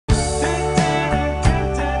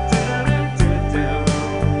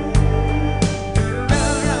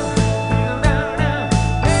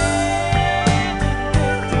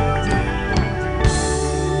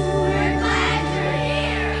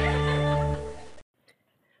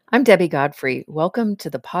I'm Debbie Godfrey. Welcome to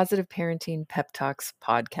the Positive Parenting Pep Talks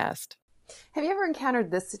podcast. Have you ever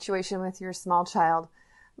encountered this situation with your small child?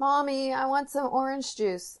 Mommy, I want some orange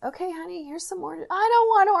juice. Okay, honey, here's some orange. I don't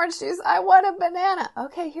want orange juice. I want a banana.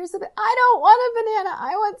 Okay, here's I don't want a banana.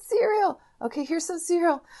 I want cereal. Okay, here's some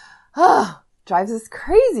cereal. Oh, drives us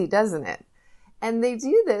crazy, doesn't it? And they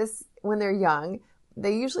do this when they're young.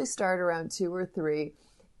 They usually start around 2 or 3.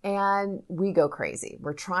 And we go crazy.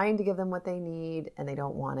 We're trying to give them what they need and they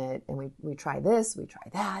don't want it. And we try this, we try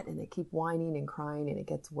that, and they keep whining and crying and it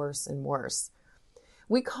gets worse and worse.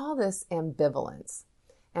 We call this ambivalence.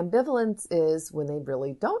 Ambivalence is when they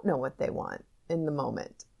really don't know what they want in the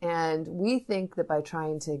moment. And we think that by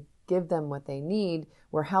trying to give them what they need,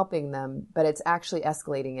 we're helping them, but it's actually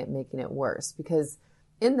escalating it, making it worse. Because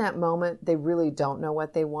in that moment, they really don't know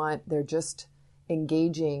what they want. They're just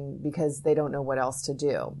engaging because they don't know what else to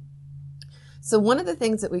do. So one of the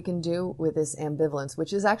things that we can do with this ambivalence,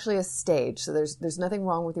 which is actually a stage, so there's nothing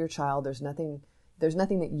wrong with your child, there's nothing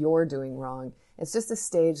that you're doing wrong. It's just a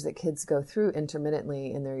stage that kids go through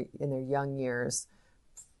intermittently in their young years.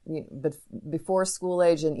 But before school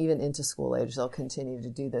age and even into school age, they'll continue to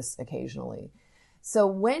do this occasionally. So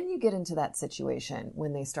when you get into that situation,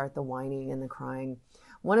 when they start the whining and the crying,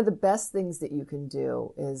 one of the best things that you can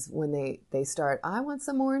do is when they start, I want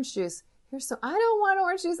some orange juice. Here's some, I don't want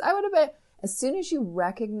orange juice. I want a bit. As soon as you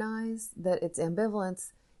recognize that it's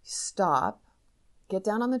ambivalence, stop, get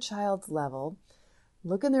down on the child's level,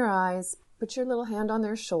 look in their eyes, put your little hand on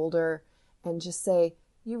their shoulder, and just say,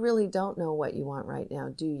 you really don't know what you want right now,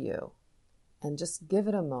 do you? And just give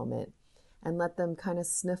it a moment and let them kind of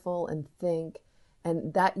sniffle and think.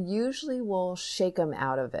 And that usually will shake them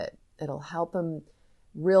out of it. It'll help them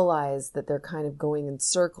realize that they're kind of going in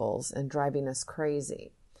circles and driving us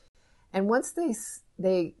crazy. And once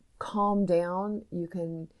they calm down, you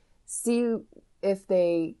can see if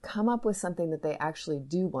they come up with something that they actually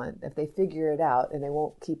do want, if they figure it out, and they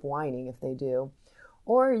won't keep whining if they do.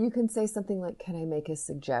 Or you can say something like, can I make a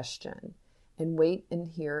suggestion? And wait and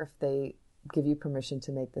hear if they give you permission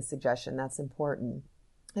to make the suggestion. That's important.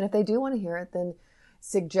 And if they do want to hear it, then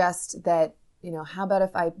suggest that, how about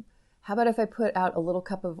if I put out a little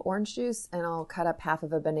cup of orange juice and I'll cut up half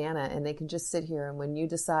of a banana and they can just sit here, and when you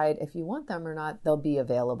decide if you want them or not, they'll be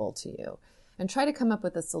available to you. And try to come up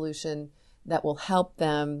with a solution that will help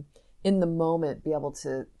them in the moment be able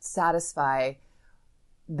to satisfy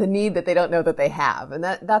the need that they don't know that they have. And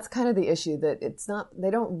that's kind of the issue, that they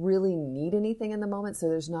don't really need anything in the moment. So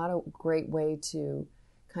there's not a great way to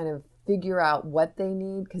kind of figure out what they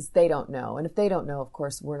need because they don't know. And if they don't know, of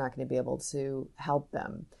course, we're not going to be able to help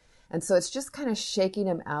them. And so it's just kind of shaking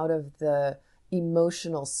them out of the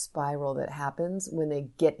emotional spiral that happens when they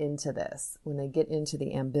get into this, when they get into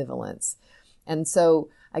the ambivalence. And so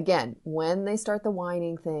again, when they start the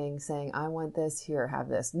whining thing, saying, I want this, here, have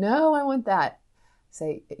this. No, I want that.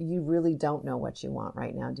 Say, you really don't know what you want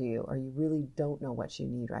right now, do you? Or you really don't know what you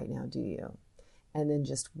need right now, do you? And then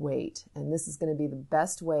just wait. And this is going to be the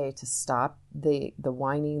best way to stop the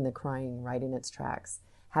whining, the crying right in its tracks.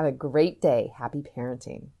 Have a great day. Happy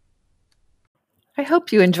parenting. I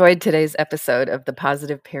hope you enjoyed today's episode of the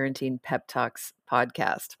Positive Parenting Pep Talks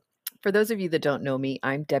podcast. For those of you that don't know me,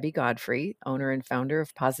 I'm Debbie Godfrey, owner and founder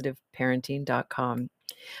of positiveparenting.com.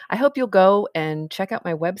 I hope you'll go and check out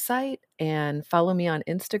my website and follow me on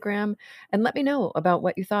Instagram and let me know about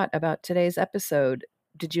what you thought about today's episode.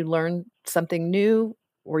 Did you learn something new?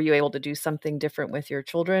 Were you able to do something different with your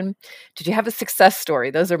children? Did you have a success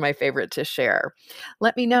story? Those are my favorite to share.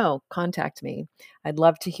 Let me know. Contact me. I'd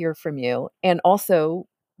love to hear from you. And also,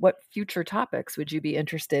 what future topics would you be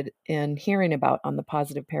interested in hearing about on the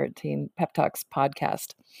Positive Parenting Pep Talks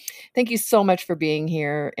podcast? Thank you so much for being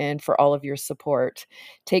here and for all of your support.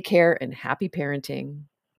 Take care and happy parenting.